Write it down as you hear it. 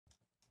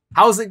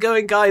How's it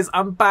going, guys?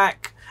 I'm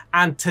back,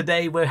 and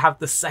today we have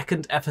the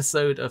second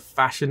episode of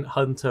Fashion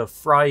Hunter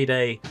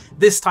Friday.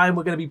 This time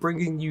we're going to be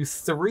bringing you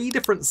 3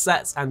 different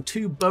sets and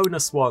 2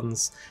 bonus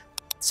ones.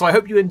 So I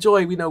hope you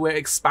enjoy. We know we're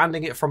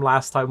expanding it from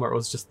last time where it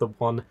was just the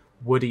one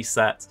Woody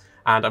set,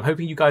 and I'm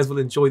hoping you guys will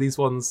enjoy these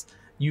ones.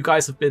 You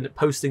guys have been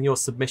posting your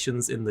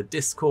submissions in the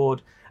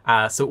Discord,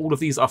 so all of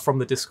these are from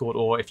the Discord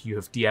or if you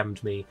have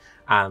DM'd me,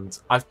 and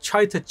I've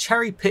tried to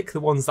cherry pick the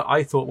ones that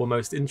I thought were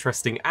most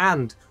interesting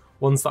and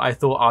ones that I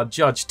thought our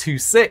judge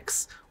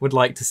 26 would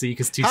like to see,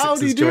 because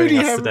 26 is joining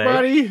us today.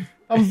 Everybody?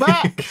 I'm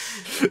back.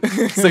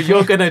 So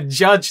you're gonna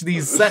judge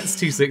these sets,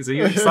 26. Are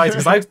you excited?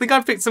 Because I think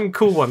I've picked some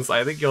cool ones that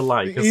I think you'll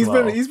like as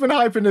well. He's been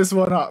hyping this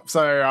one up,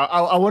 so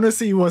I want to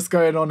see what's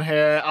going on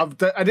here.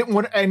 I didn't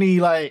want any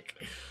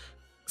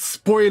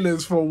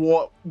spoilers for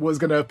what was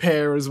going to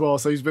appear as well,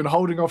 so he's been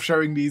holding off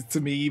showing these to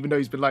me, even though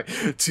he's been like,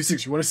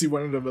 26, you want to see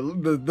one of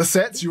the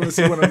sets? You want to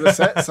see one of the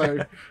sets?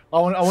 So I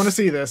want to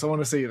see this. I want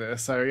to see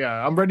this. So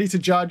yeah, I'm ready to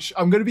judge.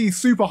 I'm going to be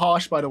super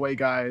harsh, by the way,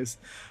 guys,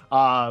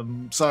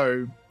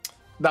 so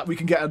that we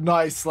can get a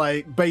nice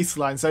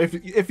baseline. So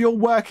if your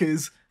work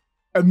is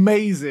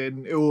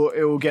amazing, it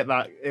will get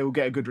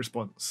a good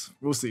response.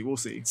 We'll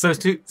see. So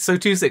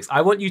 26, I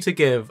want you to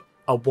give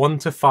a 1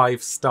 to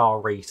 5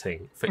 star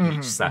rating for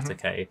each set,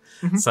 okay?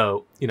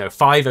 So,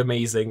 5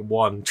 amazing,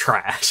 1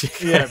 trash.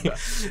 Okay? Yeah,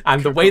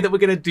 and the way that we're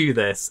going to do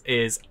this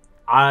is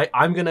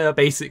I'm going to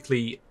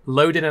basically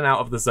load in and out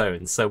of the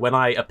zone. So when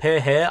I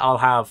appear here, I'll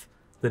have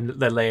the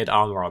layered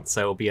armor on.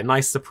 So it'll be a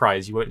nice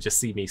surprise. You won't just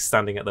see me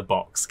standing at the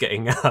box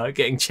getting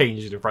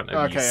changed in front of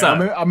you. Okay, so,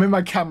 I'm in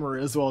my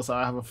camera as well, so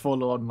I have a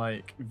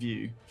full-on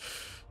view.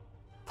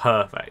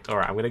 Perfect. All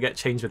right, I'm going to get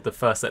changed with the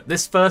first set.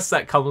 This first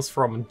set comes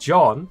from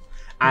John,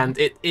 and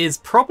it is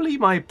probably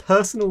my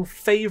personal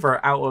favorite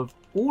out of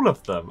all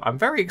of them. I'm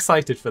very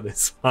excited for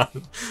this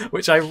one,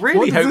 which I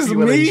really hope you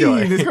will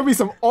enjoy. There's gonna be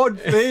some odd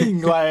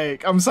thing.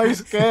 I'm so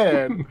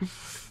scared.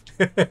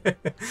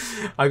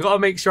 I gotta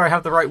make sure I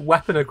have the right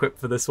weapon equipped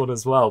for this one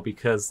as well,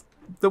 because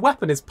the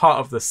weapon is part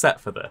of the set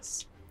for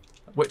this,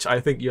 which I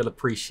think you'll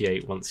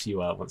appreciate once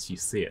you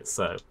see it.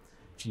 So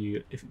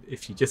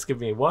if you just give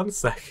me 1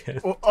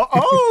 second.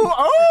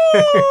 Oh!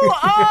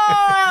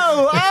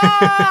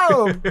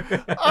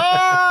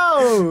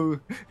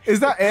 Is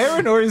that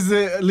Aaron or is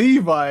it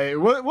Levi?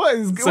 What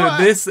is? So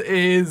this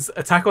is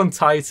Attack on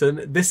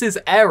Titan. This is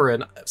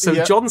Aaron. So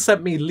yep. John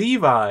sent me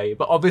Levi,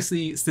 but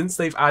obviously since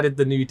they've added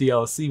the new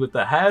DLC with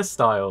the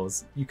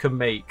hairstyles, you can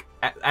make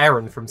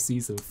Aaron from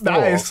season 4.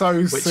 That is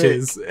so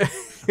sick.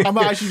 I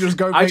might actually just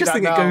go. I just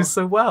think it goes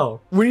so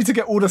well. We need to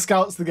get all the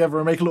scouts together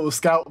and make a little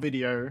scout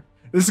video.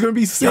 This is going to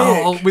be sick.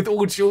 Yo, with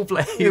all dual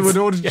blades. Yeah, with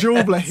all the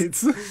dual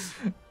blades.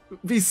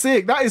 Be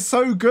sick. That is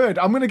so good.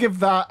 I'm going to give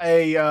that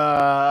a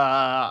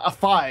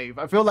 5.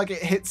 I feel like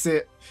it hits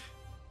it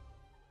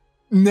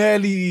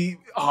nearly...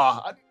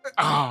 Can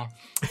I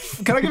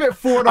give it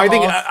 4.5?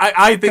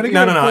 I think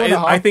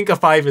no. I think a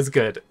 5 is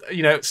good.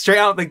 Straight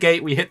out the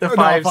gate, we hit the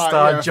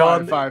 5-star. Yeah,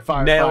 John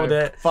nailed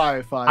it.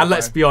 5. And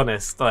let's be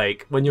honest,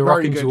 when you're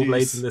rocking dual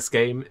blades in this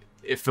game,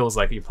 it feels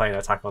like you're playing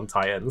Attack on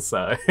Titan.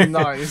 So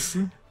nice.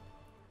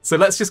 So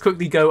let's just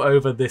quickly go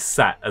over this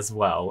set as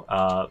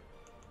well,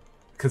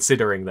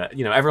 considering that,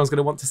 everyone's going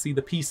to want to see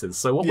the pieces.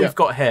 So what we've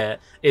got here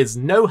is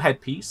no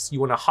headpiece.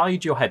 You want to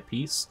hide your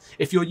headpiece.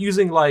 If you're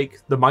using,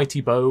 the Mighty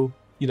Bow,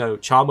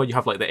 charm where you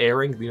have, the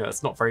earring,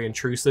 it's not very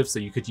intrusive, so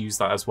you could use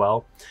that as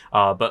well.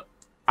 But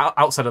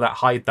outside of that,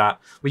 hide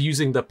that. We're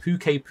using the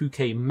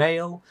Puke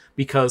Mail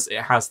because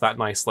it has that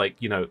nice,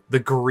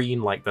 the green,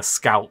 the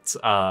scout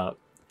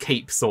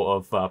cape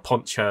sort of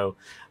poncho,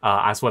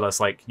 as well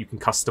as you can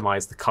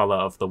customize the color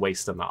of the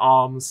waist and the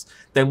arms.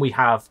 Then we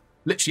have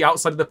literally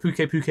outside of the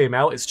Puke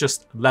Mail, it's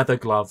just leather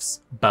gloves,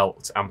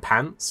 belt, and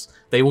pants.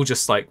 They all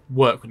just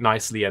work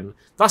nicely, and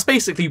that's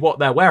basically what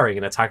they're wearing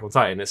in Attack on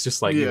Titan. It's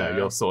just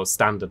your sort of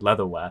standard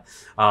leatherwear.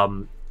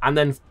 And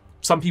then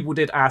some people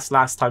did ask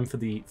last time for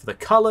the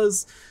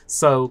colors.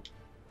 So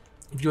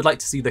if you would like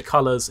to see the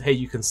colors, here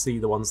you can see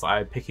the ones that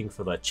I'm picking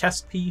for the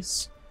chest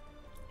piece.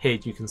 Here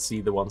you can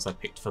see the ones I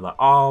picked for the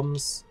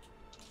arms.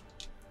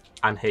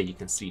 And here you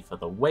can see for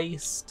the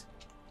waist.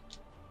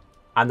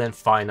 And then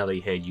finally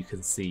here you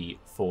can see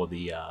for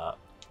the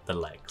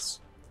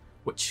legs,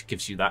 which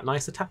gives you that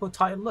nice Attack on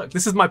Titan look.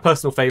 This is my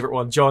personal favorite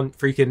one. John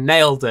freaking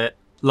nailed it.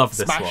 Love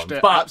this one. Smashed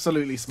it.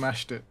 Absolutely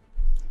smashed it.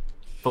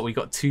 But we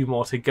got 2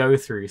 more to go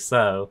through,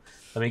 so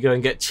let me go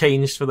and get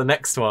changed for the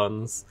next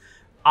ones.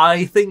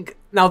 I think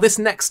now this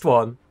next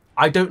one,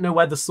 I don't know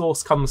where the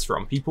source comes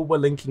from. People were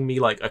linking me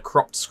a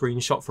cropped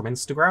screenshot from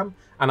Instagram,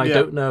 and I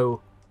don't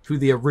know who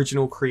the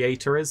original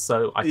creator is,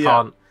 so I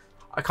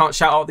can't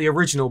shout out the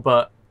original,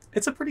 but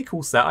it's a pretty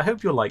cool set. I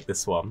hope you'll like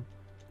this one.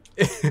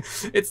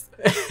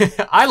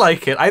 I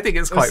like it. I think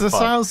it's quite fun. It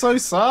sounds so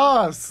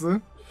sus.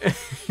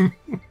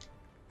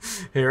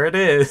 Here it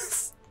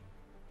is.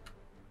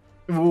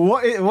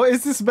 What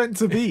is this meant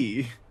to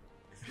be?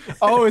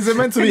 Oh, is it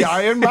meant to be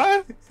Iron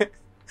Man?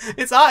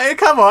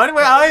 Come on,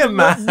 we're Iron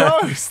Man. No,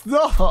 it's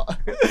not.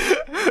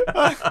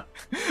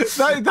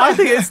 I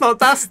think it's not.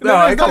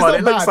 Come on,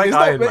 it looks like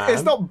Iron Man.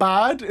 It's not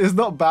bad. It's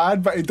not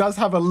bad, but it does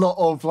have a lot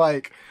of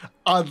like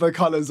other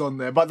colors on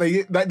there. But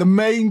the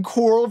main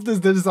core of the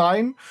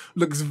design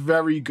looks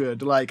very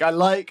good. Like I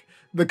like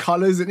the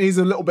colors. It needs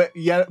a little bit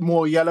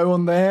more yellow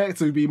on there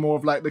to be more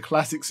of like the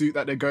classic suit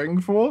that they're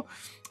going for.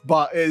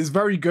 But it is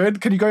very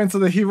good. Can you go into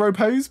the hero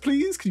pose,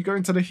 please? Can you go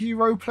into the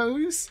hero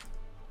pose?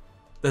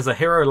 There's a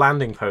hero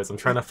landing pose. I'm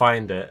trying to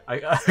find it. I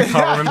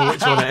can't remember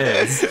which one it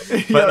is,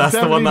 but that's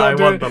the one that I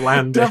want, the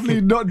landing.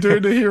 Definitely not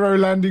doing the hero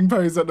landing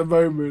pose at the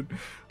moment.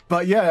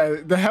 But yeah,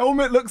 the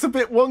helmet looks a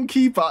bit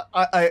wonky, but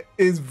it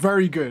is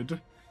very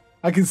good.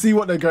 I can see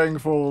what they're going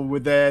for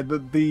with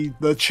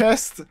the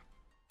chest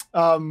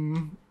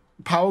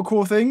power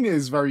core thing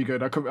is very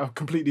good. I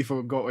completely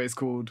forgot what it's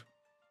called.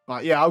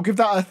 But yeah, I'll give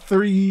that a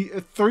 3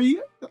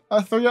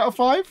 out of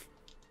 5.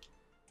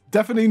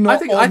 Definitely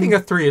not. I think a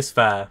 3 is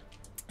fair.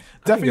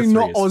 Definitely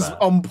not as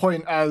on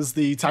point as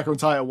the Attack on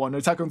Titan one. The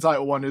Attack on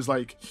Titan one is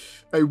like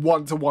a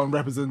 1-to-1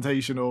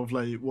 representation of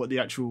like what the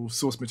actual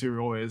source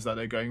material is that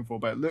they're going for,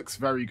 but it looks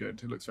very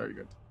good. It looks very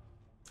good.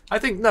 I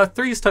think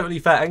 3 is totally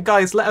fair. And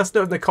guys, let us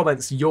know in the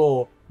comments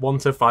your 1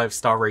 to 5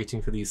 star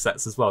rating for these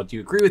sets as well. Do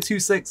you agree with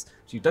 2.6?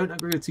 Do you don't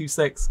agree with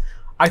 2.6?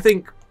 I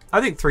think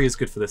 3 is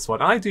good for this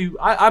one.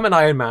 I'm an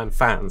Iron Man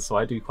fan, so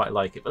I do quite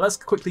like it. But let's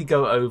quickly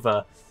go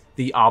over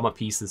the armor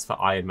pieces for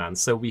Iron Man.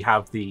 So we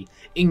have the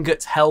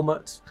ingot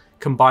helmet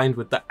combined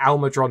with the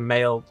Almudron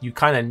mail. You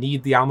kind of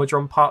need the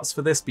Almudron parts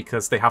for this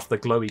because they have the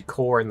glowy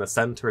core in the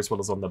center as well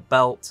as on the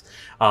belt.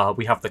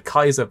 We have the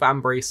Kaiser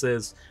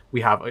vambraces.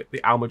 We have the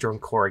Almudron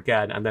core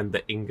again, and then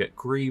the ingot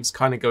greaves,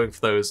 kind of going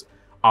for those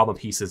armor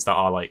pieces that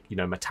are like, you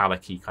know,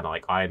 metallic-y, kind of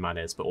like Iron Man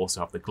is, but also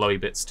have the glowy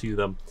bits to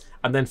them.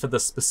 And then for the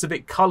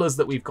specific colors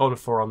that we've gone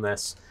for on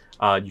this,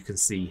 you can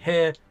see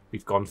here,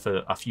 we've gone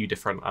for a few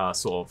different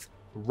sort of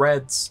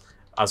reds,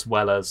 as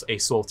well as a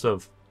sort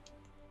of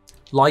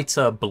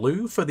lighter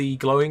blue for the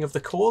glowing of the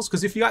cores.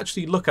 Because if you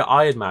actually look at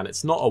Iron Man,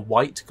 it's not a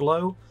white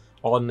glow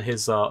on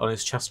his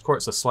chest core,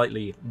 it's a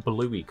slightly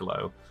bluey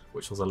glow,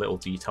 which was a little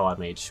detail I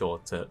made sure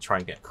to try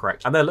and get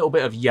correct. And then a little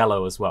bit of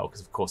yellow as well, because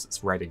of course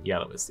it's red and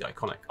yellow is the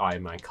iconic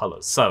Iron Man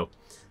colors. So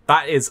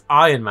that is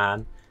Iron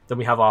Man. Then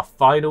we have our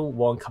final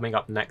one coming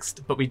up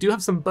next, but we do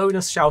have some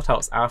bonus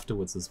shout-outs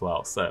afterwards as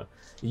well. So are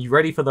you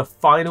ready for the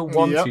final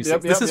one?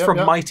 This is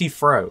from Mighty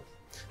Fro.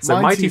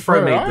 So Mighty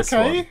Fro made this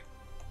one.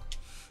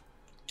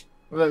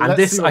 And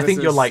this, I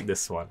think you'll like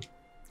this one.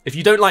 If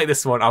you don't like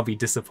this one, I'll be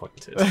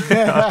disappointed.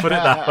 I'll put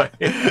it that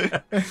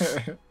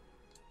way.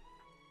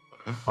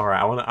 All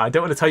right, I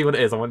don't want to tell you what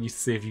it is. I want you to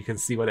see if you can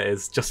see what it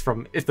is. Just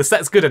from, if the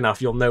set's good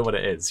enough, you'll know what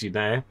it is, you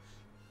know?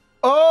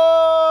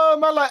 Oh,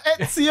 mala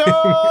Ezio!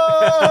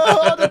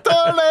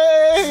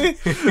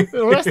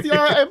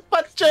 Restio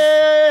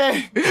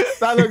Empache!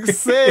 That looks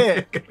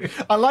sick.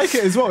 I like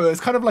it as well.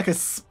 It's kind of like a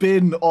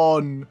spin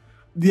on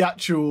the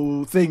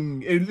actual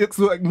thing. It looks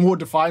like more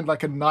defined,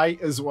 like a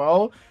knight as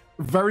well.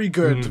 Very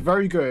good,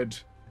 very good.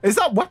 Is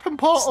that weapon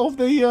part of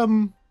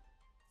the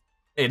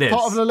It is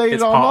part of the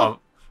layered armor?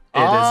 It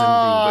is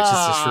indeed, which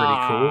is just really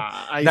cool.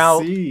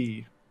 I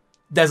see.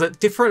 There's a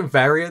different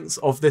variants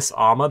of this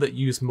armor that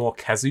use more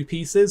Kezu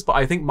pieces, but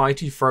I think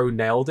Mighty Fro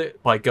nailed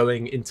it by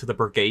going into the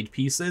brigade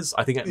pieces.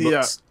 I think it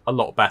looks a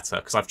lot better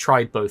because I've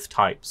tried both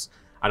types,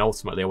 and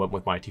ultimately I went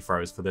with Mighty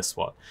Fro's for this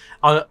one.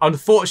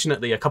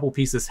 Unfortunately, a couple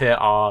pieces here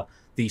are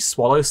the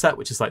Swallow set,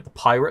 which is like the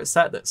pirate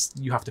set that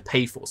you have to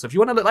pay for. So if you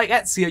want to look like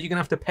Ezio, you're gonna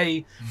have to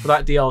pay for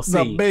that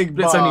DLC. The big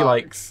but it's only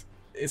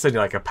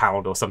like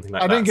 £1 or something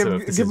like that. I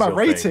didn't give my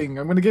rating.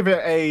 I'm gonna give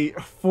it a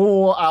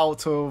 4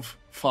 out of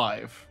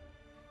 5.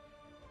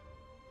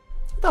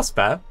 That's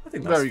fair. I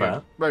think that's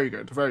fair. Very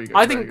good. Very good.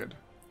 Very good.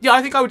 Yeah,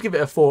 I think I would give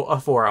it a 4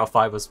 out of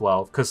 5 as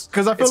well, because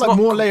I feel like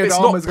more layered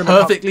armor is going to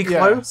perfectly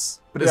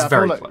close, but it's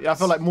very close. I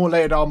feel like more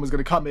layered armor is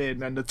going to come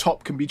in, and the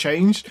top can be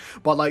changed,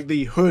 but like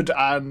the hood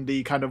and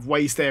the kind of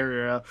waist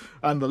area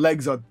and the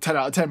legs are 10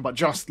 out of 10, but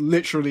just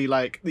literally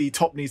like the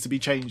top needs to be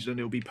changed and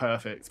it'll be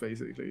perfect,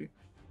 basically.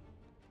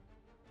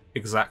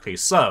 Exactly.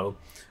 So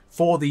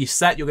for the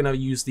set, you're going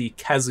to use the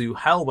Kezu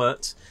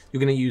helmet. You're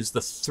going to use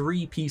the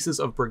 3 pieces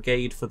of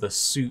brigade for the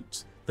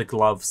suit, the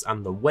gloves,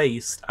 and the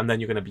waist, and then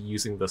you're going to be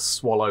using the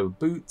Swallow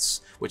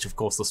boots, which of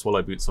course the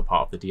Swallow boots are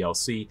part of the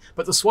DLC.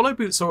 But the Swallow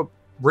boots are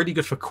really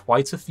good for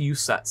quite a few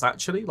sets,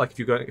 actually. Like if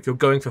you're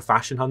going for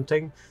fashion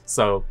hunting.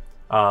 So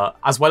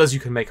as well as you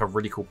can make a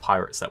really cool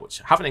pirate set,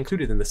 which I haven't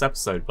included in this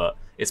episode, but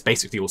it's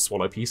basically all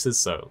Swallow pieces,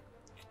 so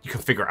you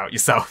can figure it out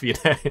yourself, you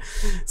know.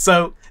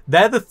 So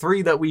they're the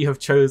 3 that we have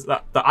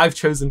that I've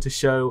chosen to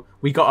show.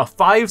 We got a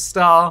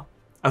 5-star,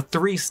 a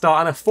 3-star,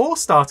 and a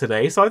 4-star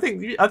today. So I think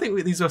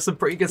these are some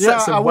pretty good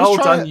sets. So well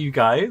done, you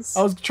guys.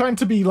 I was trying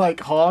to be like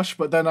harsh,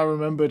 but then I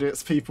remembered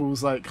it's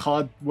people's like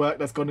hard work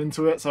that's gone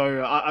into it. So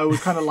I was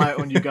kind of light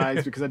on you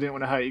guys because I didn't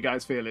want to hurt you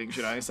guys' feelings,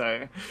 you know.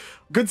 So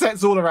good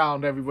sets all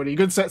around, everybody.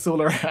 Good sets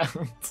all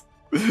around.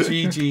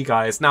 GG,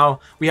 guys. Now,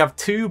 we have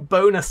 2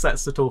 bonus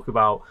sets to talk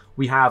about.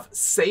 We have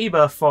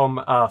Saber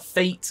from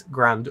Fate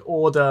Grand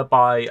Order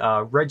by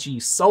Reggie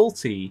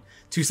Salty.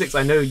 26,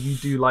 I know you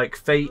do like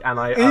Fate, and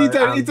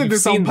he did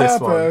this on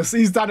purpose.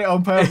 He's done it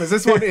on purpose.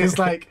 This one is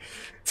like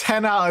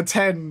 10 out of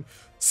 10.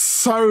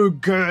 So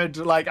good.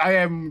 Like, I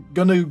am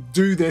gonna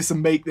do this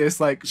and make this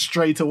like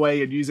straight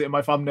away and use it in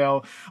my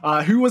thumbnail.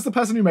 Who was the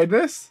person who made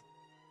this?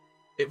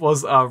 It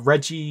was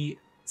Reggie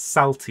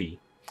Salty.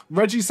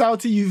 Reggie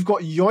Salty, you've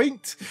got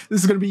yoinked.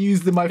 This is going to be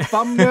used in my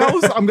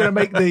thumbnails. I'm going to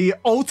make the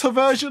alter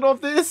version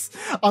of this.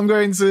 I'm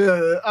going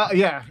to,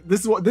 yeah,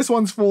 this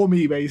one's for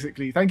me,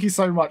 basically. Thank you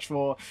so much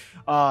for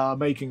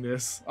making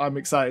this. I'm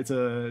excited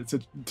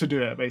to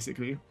do it,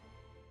 basically.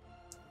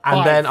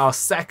 And then our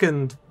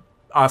second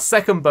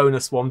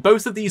bonus one.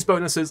 Both of these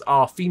bonuses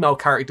are female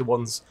character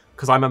ones.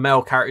 Because I'm a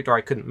male character,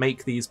 I couldn't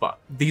make these, but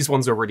these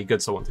ones are really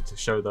good, so I wanted to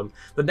show them.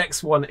 The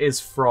next one is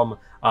from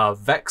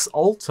Vex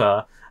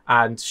Alter,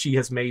 and she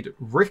has made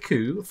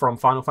Riku from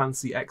Final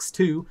Fantasy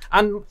X2,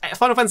 and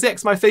Final Fantasy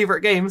X, my favorite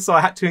game, so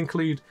I had to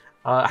include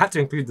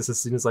this as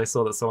soon as I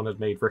saw that someone had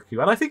made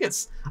Riku, and I think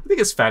it's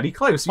fairly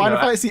close. Final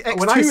Fantasy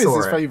X2 is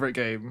his favorite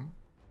game.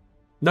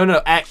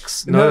 No,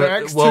 X. No,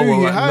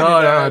 X2.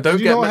 No,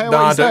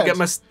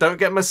 don't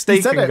get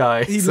mistaken,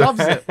 guys. He loves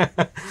it.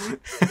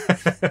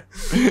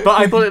 But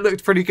I thought it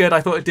looked pretty good. I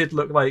thought it did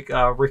look like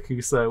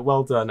Riku. So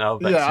well done,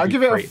 Vex. Yeah, I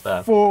give it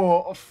a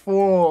 4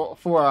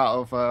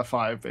 out of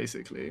 5,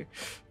 basically,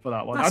 for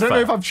that one. I don't know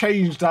if I've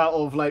changed out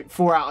of like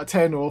 4 out of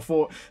 10 or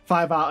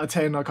 5 out of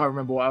 10. I can't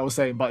remember what I was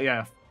saying, but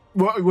yeah.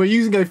 We're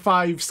using a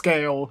 5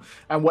 scale,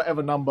 and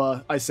whatever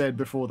number I said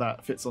before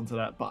that fits onto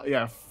that. But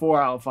yeah,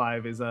 4 out of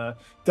 5 is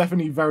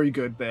definitely very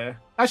good there.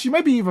 Actually,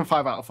 maybe even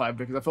 5 out of 5,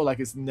 because I feel like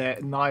it's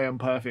nigh and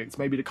perfect.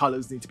 Maybe the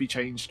colors need to be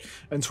changed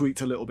and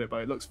tweaked a little bit,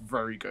 but it looks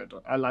very good.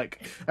 And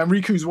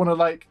Riku's one of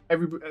like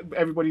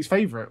everybody's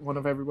favorite, one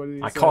of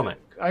everybody's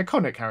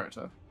iconic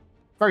character.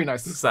 Very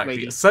nice. Exactly.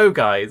 Lady. So,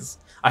 guys,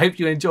 I hope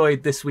you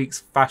enjoyed this week's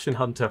Fashion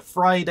Hunter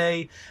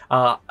Friday.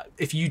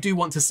 If you do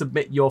want to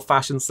submit your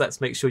fashion sets,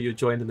 make sure you're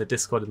joined in the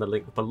Discord in the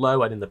link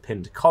below and in the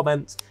pinned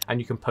comment, and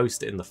you can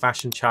post it in the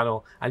fashion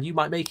channel, and you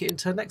might make it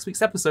into next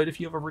week's episode if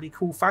you have a really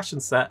cool fashion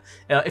set.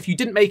 If you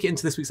didn't make it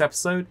into this week's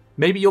episode,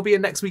 maybe you'll be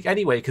in next week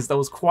anyway, because there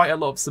was quite a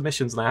lot of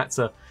submissions, and I had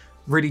to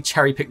really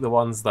cherry pick the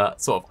ones that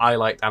sort of I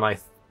liked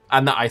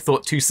and that I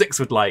thought 26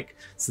 would like,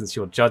 since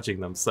you're judging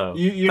them. So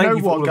you thank know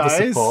you for all guys? of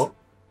the support.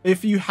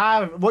 If you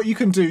have what you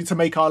can do to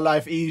make our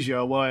life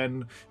easier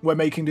when we're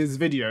making these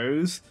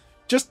videos,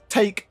 just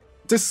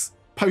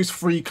post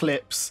 3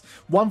 clips,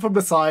 one from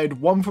the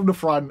side, one from the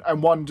front,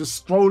 and one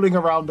just scrolling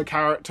around the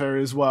character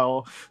as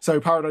well. So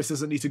Paradise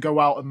doesn't need to go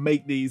out and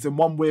make these, and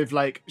one with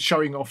like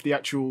showing off the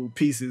actual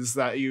pieces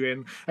that you're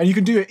in. And you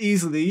can do it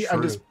easily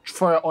and just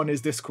throw it on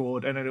his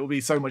Discord, and then it'll be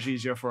so much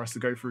easier for us to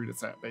go through the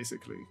set,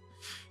 basically.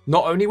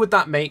 Not only would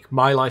that make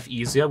my life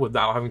easier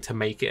without having to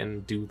make it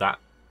and do that,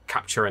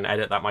 capture and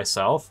edit that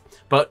myself,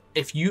 but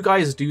if you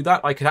guys do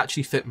that, I could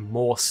actually fit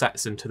more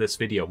sets into this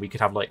video. We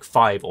could have like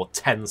 5 or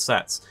 10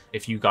 sets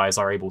if you guys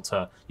are able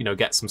to, you know,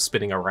 get some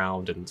spinning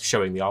around and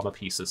showing the armor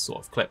pieces sort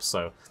of clips.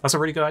 So that's a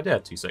really good idea,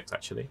 26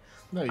 actually.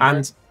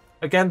 And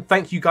again,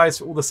 thank you guys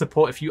for all the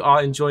support. If you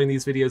are enjoying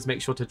these videos,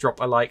 make sure to drop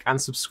a like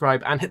and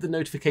subscribe and hit the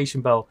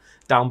notification bell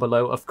down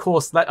below. Of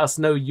course, let us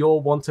know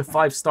your 1 to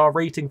 5-star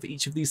rating for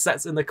each of these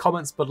sets in the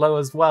comments below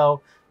as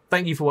well.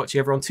 Thank you for watching,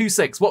 everyone.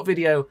 26, what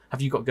video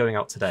have you got going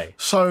out today?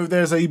 So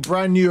there's a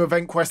brand new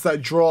event quest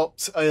that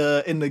dropped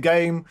in the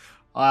game.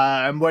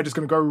 And we're just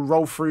going to go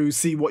roll through,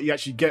 see what you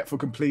actually get for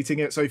completing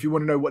it. So if you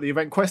want to know what the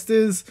event quest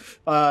is,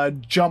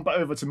 jump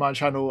over to my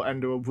channel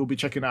and we'll be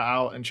checking that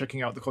out and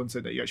checking out the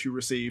content that you actually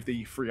receive,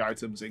 the 3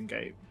 items in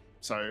game.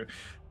 So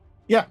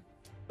yeah,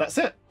 that's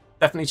it.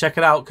 Definitely check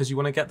it out because you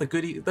want to get the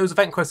goodie. Those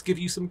event quests give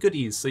you some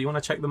goodies, so you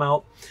want to check them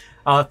out.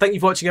 Thank you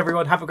for watching,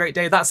 everyone. Have a great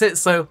day. That's it.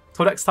 So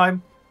till next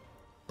time.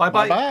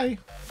 Bye-bye. Bye-bye.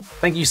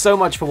 Thank you so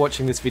much for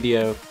watching this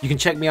video. You can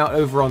check me out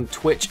over on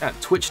Twitch at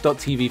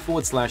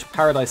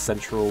twitch.tv/Paradise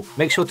Central.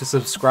 Make sure to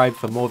subscribe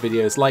for more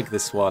videos like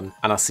this one,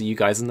 and I'll see you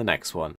guys in the next one.